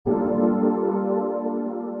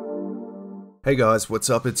Hey guys, what's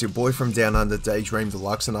up? It's your boy from Down Under, Daydream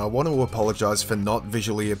Deluxe, and I want to apologize for not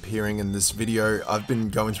visually appearing in this video. I've been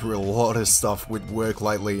going through a lot of stuff with work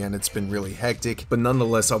lately and it's been really hectic, but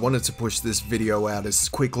nonetheless I wanted to push this video out as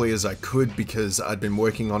quickly as I could because I'd been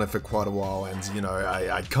working on it for quite a while, and you know,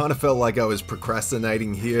 I kind of felt like I was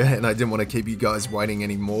procrastinating here and I didn't want to keep you guys waiting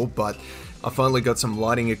anymore, but I finally got some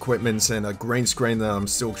lighting equipment and a green screen that I'm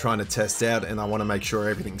still trying to test out, and I want to make sure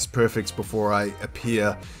everything's perfect before I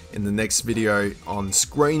appear in the next video on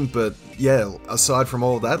screen. But yeah, aside from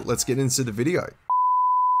all that, let's get into the video.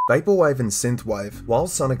 Vaporwave and Synthwave, while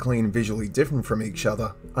sonically and visually different from each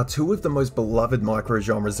other, are two of the most beloved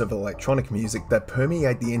microgenres of electronic music that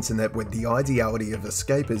permeate the internet with the ideality of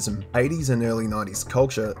escapism, 80s and early 90s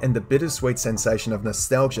culture, and the bittersweet sensation of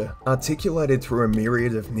nostalgia, articulated through a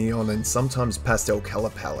myriad of neon and sometimes pastel color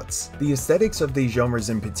palettes. The aesthetics of these genres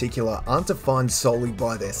in particular aren't defined solely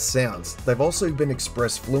by their sounds, they've also been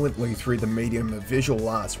expressed fluently through the medium of visual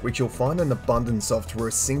art, which you'll find an abundance of through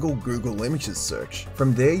a single Google Images search.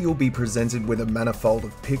 From there you'll be presented with a manifold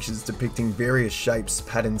of pictures depicting various shapes,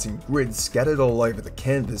 patterns, and grids scattered all over the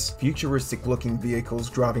canvas, futuristic looking vehicles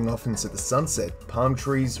driving off into the sunset, palm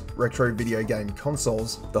trees, retro video game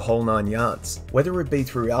consoles, the whole 9 yards. Whether it be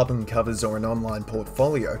through album covers or an online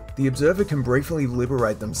portfolio, the observer can briefly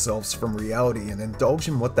liberate themselves from reality and indulge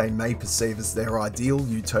in what they may perceive as their ideal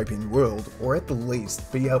utopian world, or at the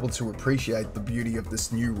least, be able to appreciate the beauty of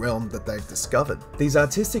this new realm that they've discovered. These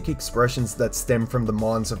artistic expressions that stem from the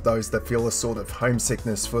minds of those that feel a sort of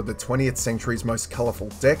homesickness for the 20th century's most colourful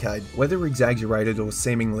decade, whether exaggerated or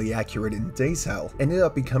seemingly accurate in detail, ended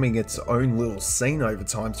up becoming its own little scene over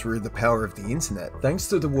time through the power of the internet. Thanks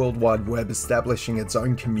to the World Wide Web establishing its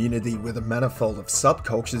own community with a manifold of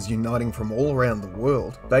subcultures uniting from all around the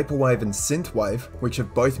world, Vaporwave and Synthwave, which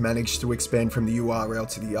have both managed to expand from the URL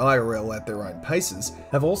to the IRL at their own paces,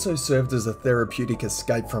 have also served as a therapeutic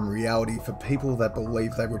escape from reality for people that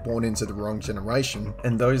believe they were born into the wrong generation,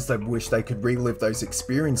 and those that wish they could relive those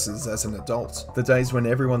experiences as an adult. The days when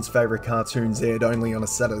everyone's favourite cartoons aired only on a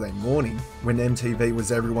Saturday morning, when MTV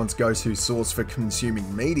was everyone's go-to source for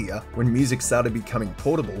consuming media, when music started becoming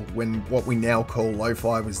portable, when what we now call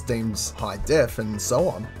lo-fi was deemed high def, and so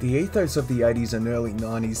on. The ethos of the 80s and early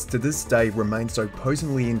 90s to this day remains so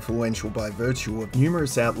potently influential by virtue of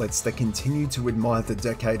numerous outlets that continue to admire the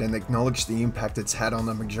decade and acknowledge the impact it's had on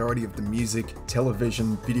the majority of the music,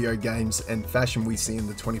 television, video games, and fashion we see in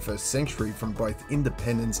the 21st century from both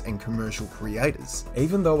independent and commercial creators.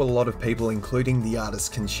 Even though a lot of people, including the artists,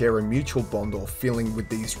 can share a mutual bond or feeling with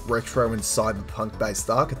these retro and cyberpunk based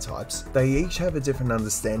archetypes, they each have a different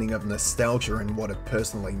understanding of nostalgia and what it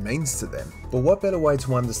personally means to them. But what better way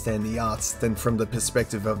to understand the arts than from the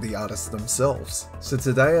perspective of the artists themselves? So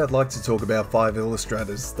today I'd like to talk about 5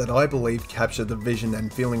 illustrators that I believe capture the vision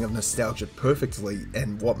and feeling of nostalgia perfectly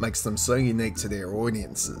and what makes them so unique to their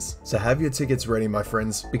audiences. So have your tickets ready, my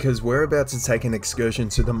friends, because we're about to take an excursion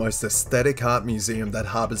to the most aesthetic art museum that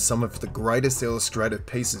harbours some of the greatest illustrated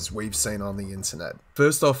pieces we've seen on the internet.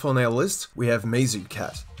 First off on our list, we have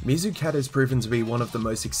Mizucat. Mizucat has proven to be one of the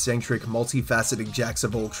most eccentric, multifaceted jacks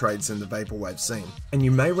of all trades in the vaporwave scene, and you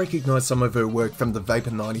may recognise some of her work from the Vapor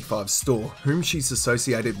 95 store, whom she's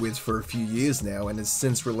associated with for a few years now and has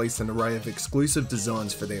since released an array of exclusive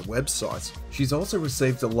designs for their website. She's also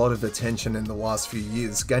received a lot of attention in the last few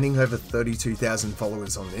years, gaining over 32,000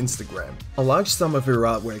 followers on Instagram. A large sum of her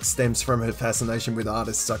artwork stems from her fascination with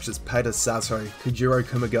artists such as Peter Sato, Kojiro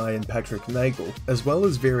Kumagai and Patrick Nagel, as well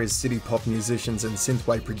as various city pop musicians and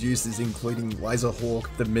synthwave producers including Laserhawk,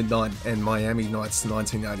 The Midnight, and Miami Nights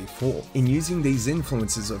 1984. In using these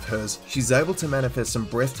influences of hers, she's able to manifest some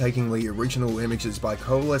breathtakingly original images by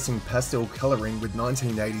coalescing pastel colouring with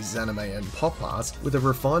 1980s anime and pop art with a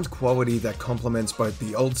refined quality that complements both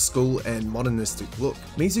the old school and modernistic look.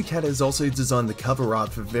 Mizucat has also designed the cover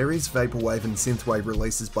art for various Vaporwave and Synthwave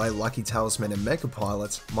releases by Lucky Talisman and Mecha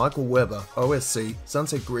Pilot, Michael Weber, OSC,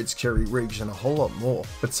 Sunset Grid's Cherry Ridge, and a whole lot more.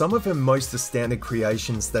 But some of her most astounding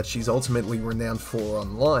creations that she's ultimately renowned for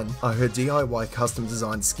online are her DIY custom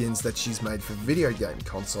designed skins that she's made for video game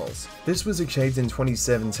consoles. This was achieved in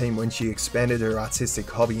 2017 when she expanded her artistic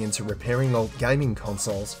hobby into repairing old gaming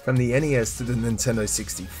consoles from the NES to the Nintendo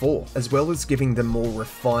 64, as well as giving them more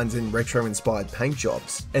refined and retro inspired paint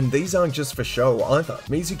jobs. And these aren't just for show either.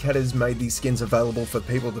 Mizucat has made these skins available for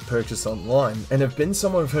people to purchase online and have been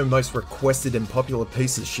some of her most requested and popular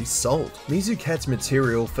pieces she's sold. Mizucat's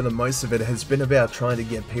material, for the most of it, has been about trying to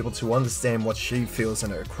get people to understand what she feels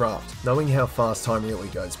in her craft, knowing how fast time really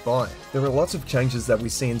goes by. There are lots of changes that we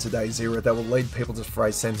see in today's era that will lead people to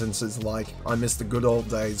phrase sentences like, "I miss the good old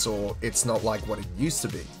days," or "it's not like what it used to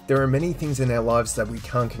be." There are many things in our lives that we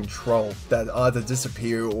can't control, that either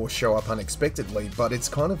disappear or show up unexpectedly, but it's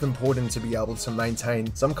kind of important to be able to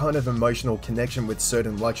maintain some kind of emotional connection with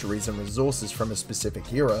certain luxuries and resources from a specific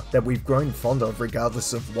era that we've grown fond of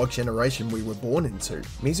regardless of what generation we were born into.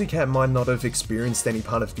 Mizucat might not have experienced any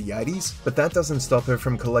part of the 80s, but that doesn't stop her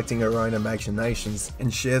from collecting her own imaginations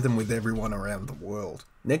and share them with everyone around the world.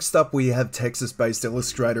 Next up, we have Texas-based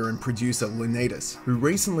illustrator and producer Lunitas, who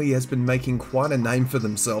recently has been making quite a name for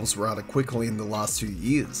themselves rather quickly in the last 2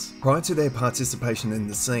 years. Prior to their participation in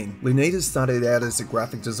the scene, Lunitas started out as a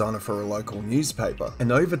graphic designer for a local newspaper,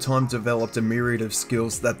 and over time developed a myriad of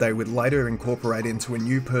skills that they would later incorporate into a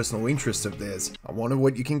new personal interest of theirs. I wonder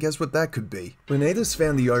what you can guess what that could be. Lunitas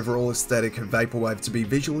found the overall aesthetic of Vaporwave to be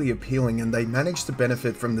visually appealing, and they managed to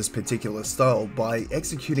benefit from this particular style by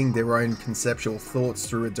executing their own conceptual thoughts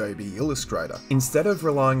through Adobe Illustrator. Instead of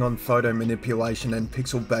relying on photo manipulation and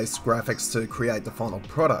pixel-based graphics to create the final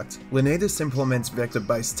product, Lunitas implements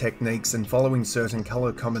vector-based techniques and following certain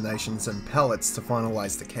color combinations and palettes to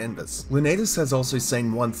finalize the canvas. Lunitas has also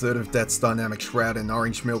seen 1/3 of Death's Dynamic Shroud and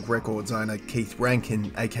Orange Milk Records owner Keith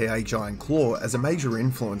Rankin, aka Giant Claw, as a major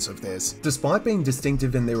influence of theirs. Despite being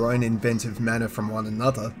distinctive in their own inventive manner from one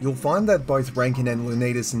another, you'll find that both Rankin and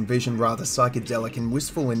Lunitas envision rather psychedelic and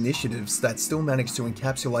wistful initiatives that still manage to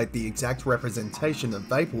encapsulate the exact representation of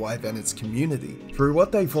Vaporwave and its community. Through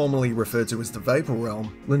what they formerly refer to as the Vapor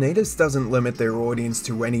Realm, Lunitas doesn't limit their audience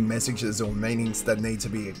to any messages or meanings that need to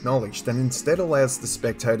be acknowledged, and instead allows the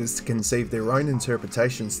spectators to conceive their own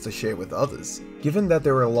interpretations to share with others. Given that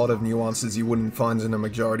there are a lot of nuances you wouldn't find in a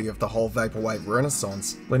majority of the whole Vaporwave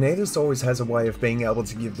renaissance, Lunitas always has a way of being able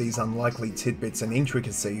to give these unlikely tidbits and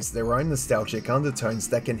intricacies their own nostalgic undertones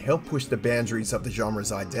that can help push the boundaries of the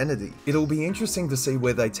genre's identity. It'll be interesting to see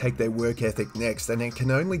where they take their work ethic next, and it can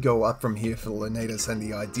only go up from here for Lunitas and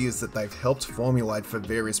the ideas that they've helped formulate for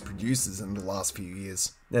various producers in the last few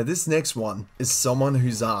years. Now this next one is someone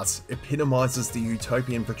whose art epitomizes the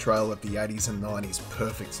utopian portrayal of the 80s and 90s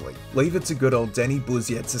perfectly. Leave it to good old Denny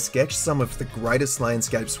Busyet to sketch some of the greatest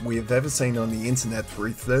landscapes we have ever seen on the internet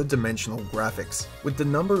through third-dimensional graphics. With the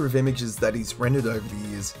number of images that he's rendered over the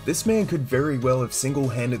years, this man could very well have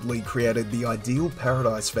single-handedly created the ideal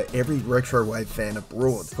paradise for every retrowave fan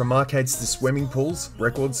abroad. From arcades to swimming pools,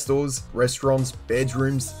 record stores, restaurants,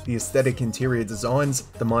 bedrooms, the aesthetic interior designs,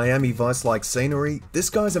 the Miami Vice-like scenery, this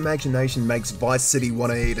guy's imagination makes Vice City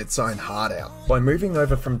want to eat its own heart out. By moving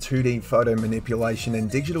over from 2D photo manipulation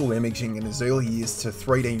and digital imaging in his early years to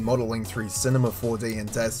 3D modeling through Cinema 4D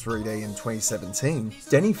and DAZ 3D in 2017,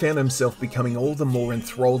 Denny found himself becoming all the more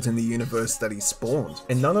enthralled in the universe that he spawned.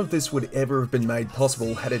 And none of this would ever have been made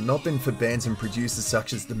possible had it not been for bands and producers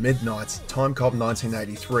such as The Midnights, Timecop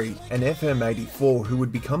 1983, and FM84, who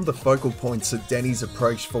would become the focal points of Denny's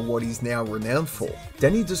approach for what he's now renowned for.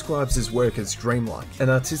 Denny describes his work as dreamlike, an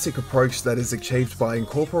artistic approach that is achieved by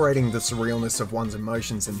incorporating the surrealness of one's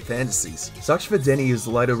emotions and fantasies. Such for Denny is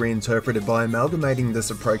later reinterpreted by amalgamating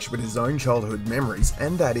this approach with his own childhood memories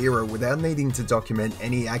and that era without needing to document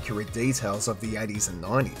any accurate details of the 80s and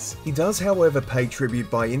 90s. He does, however, pay tribute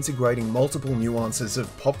by integrating multiple nuances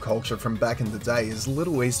of pop culture from back in the day as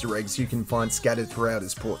little Easter eggs you can find scattered throughout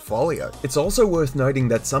his portfolio. It's also worth noting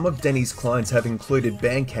that some of Denny's clients have included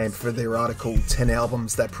Bandcamp for their article 10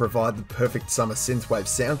 albums that provide the perfect summer synthwave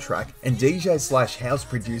soundtrack, and DJ/house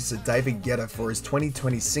producer David Guetta for his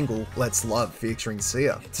 2020 single Let's Love featuring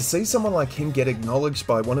Sia. To see someone like him get acknowledged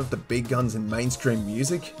by one of the big guns in mainstream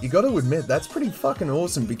music, you gotta admit that's pretty fucking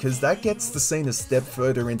awesome, because that gets the scene a step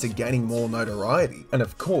further into gaining more notoriety. And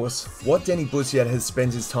of course, what Denny Busyet has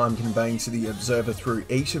spent his time conveying to the observer through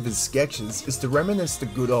each of his sketches is to reminisce the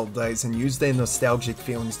good old days and use their nostalgic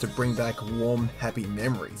feelings to bring back warm, happy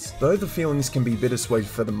memories. Though the feelings can be bittersweet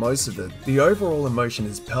for the most of it, the overall emotion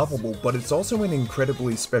is palpable, but it's also an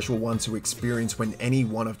incredibly special one to experience when any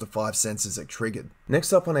one of the 5 senses are triggered.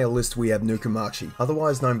 Next up on our list we have Nukumachi,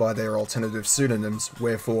 otherwise known by their alternative pseudonyms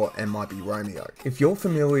Wherefore and Mightberomeo. If you're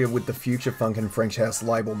familiar with the future funk and French house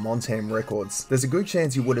label Montam Records, there's a good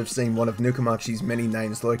chance you would have seen one of Nukumachi's many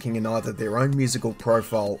names lurking in either their own musical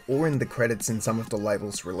profile or in the credits in some of the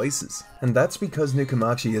label's releases. And that's because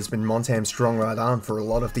Nukumachi has been Montam's strong right arm for a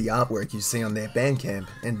lot of the artwork you see on their Bandcamp,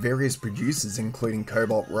 and various producers include including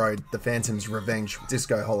Cobalt Road, The Phantom's Revenge,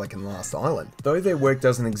 Discoholic and Last Island. Though their work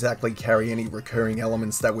doesn't exactly carry any recurring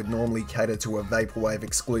elements that would normally cater to a Vaporwave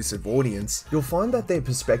exclusive audience, you'll find that their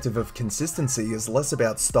perspective of consistency is less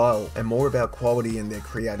about style and more about quality in their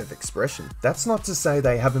creative expression. That's not to say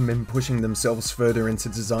they haven't been pushing themselves further into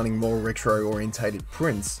designing more retro-orientated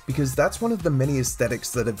prints, because that's one of the many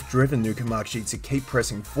aesthetics that have driven Nukumachi to keep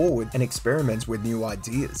pressing forward and experiment with new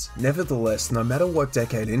ideas. Nevertheless, no matter what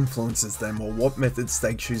decade influences them or what methods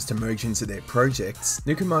they choose to merge into their projects,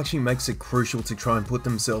 Nukumachi makes it crucial to try and put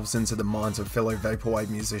themselves into the minds of fellow Vaporwave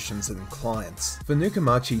musicians and clients. For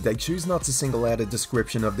Nukumachi, they choose not to single out a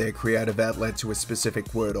description of their creative outlet to a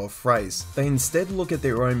specific word or phrase. They instead look at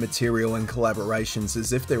their own material and collaborations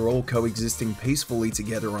as if they're all coexisting peacefully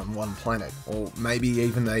together on one planet, or maybe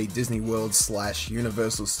even a Disney World /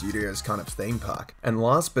 Universal Studios kind of theme park. And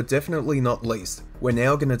last but definitely not least, we're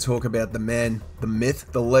now going to talk about the man, the myth,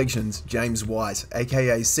 the legend, James White,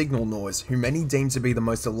 aka Signalnoise, who many deem to be the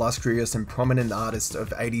most illustrious and prominent artist of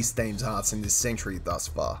 80s themed arts in this century thus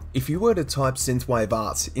far. If you were to type synthwave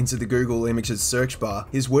art into the Google Images search bar,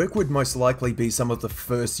 his work would most likely be some of the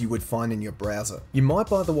first you would find in your browser. You might,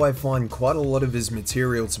 by the way, find quite a lot of his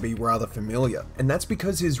material to be rather familiar, and that's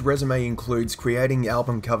because his resume includes creating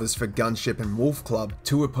album covers for Gunship and Wolf Club,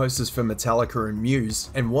 tour posters for Metallica and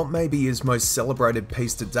Muse, and what may be his most celebrated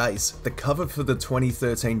piece to date, the cover for the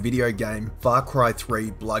 2013 video game Far Cry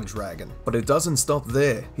 3 Blood Dragon. But it doesn't stop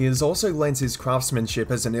there. He has also lent his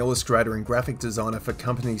craftsmanship as an illustrator and graphic designer for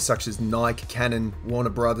companies such as Nike, Canon, Warner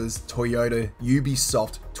Brothers, Toyota,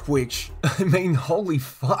 Ubisoft, Twitch. I mean, holy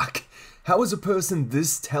fuck. How is a person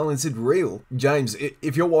this talented real? James,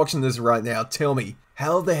 if you're watching this right now, tell me,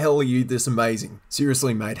 how the hell are you this amazing?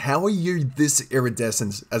 Seriously, mate, how are you this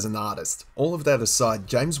iridescent as an artist? All of that aside,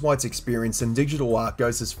 James White's experience in digital art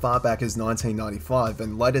goes as far back as 1995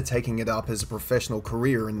 and later taking it up as a professional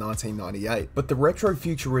career in 1998. But the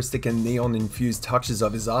retro-futuristic and neon-infused touches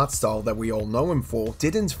of his art style that we all know him for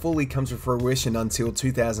didn't fully come to fruition until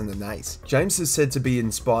 2008. James is said to be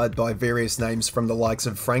inspired by various names from the likes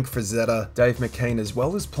of Frank Frazetta, Dave McKean, as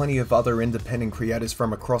well as plenty of other independent creators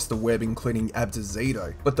from across the web, including Abdazito.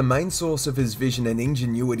 But the main source of his vision and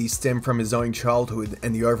ingenuity stem from his own childhood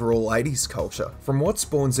and the overall 80s culture. From what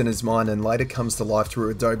spawns in his mind and later comes to life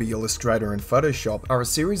through Adobe Illustrator and Photoshop are a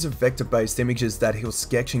series of vector-based images that he'll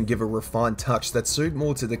sketch and give a refined touch that suit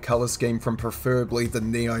more to the color scheme from preferably the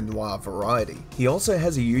neo-noir variety. He also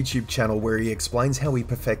has a YouTube channel where he explains how he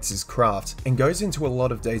perfects his craft and goes into a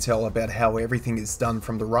lot of detail about how everything is done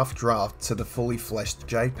from the rough draft to the fully fleshed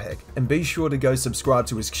JPEG. And be sure to go subscribe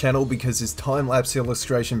to his channel because his time-lapse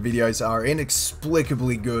illustration videos are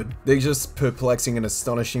inexplicably good. They're just perplexing and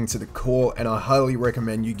astonishing to the core, and I highly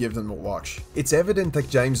recommend you give them a watch. It's evident that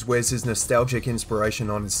James wears his nostalgic inspiration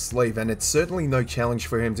on his sleeve, and it's certainly no challenge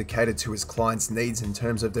for him to cater to his clients' needs in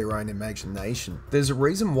terms of their own imagination. There's a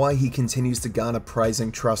reason why he continues to garner praise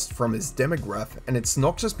and trust from his demographic, and it's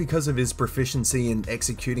not just because of his proficiency in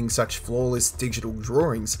executing such flawless digital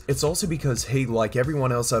drawings, it's also because he, like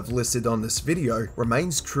everyone else I've listed on this video,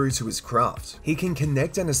 remains true to his craft. He can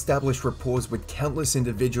connect and establish rapport with countless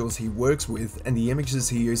individuals he works with and the images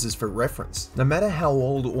he uses for reference. No matter how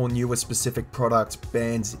old or new a specific product,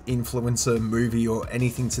 band, influencer, movie, or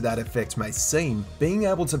anything to that effect may seem, being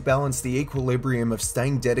able to balance the equilibrium of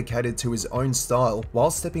staying dedicated to his own style while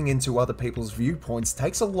stepping into other people's viewpoints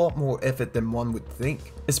takes a lot more effort than one would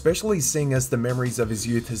think. Especially seeing as the memories of his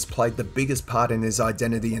youth has played the biggest part in his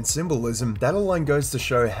identity and symbolism, that alone goes to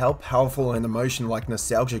show how powerful an emotion like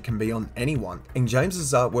nostalgia can be on anyone. And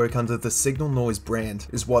James's artwork under the Signalnoise brand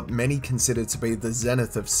is what many consider to be the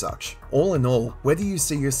zenith of such. All in all, whether you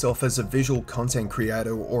see yourself as a visual content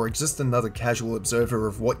creator or just another casual observer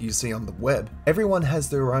of what you see on the web, everyone has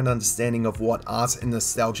their own understanding of what art and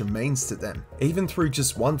nostalgia means to them. Even through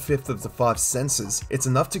just 1/5 of the 5 senses, it's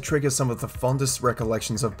enough to trigger some of the fondest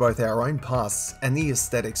recollections of both our own pasts and the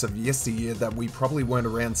aesthetics of yesteryear that we probably weren't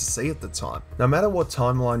around to see at the time. No matter what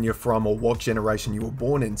timeline you're from or what generation you were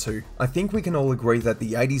born into, I think we can all agree that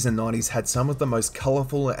the 80s and 90s had some of the most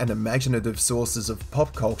colourful and imaginative sources of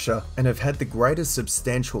pop culture and have had the greatest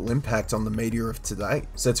substantial impact on the media of today.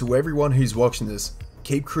 So to everyone who's watching this,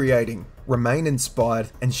 keep creating, remain inspired,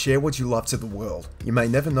 and share what you love to the world. You may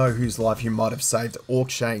never know whose life you might have saved or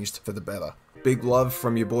changed for the better. Big love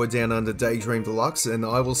from your boy down under Daydream Deluxe, and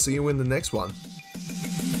I will see you in the next one.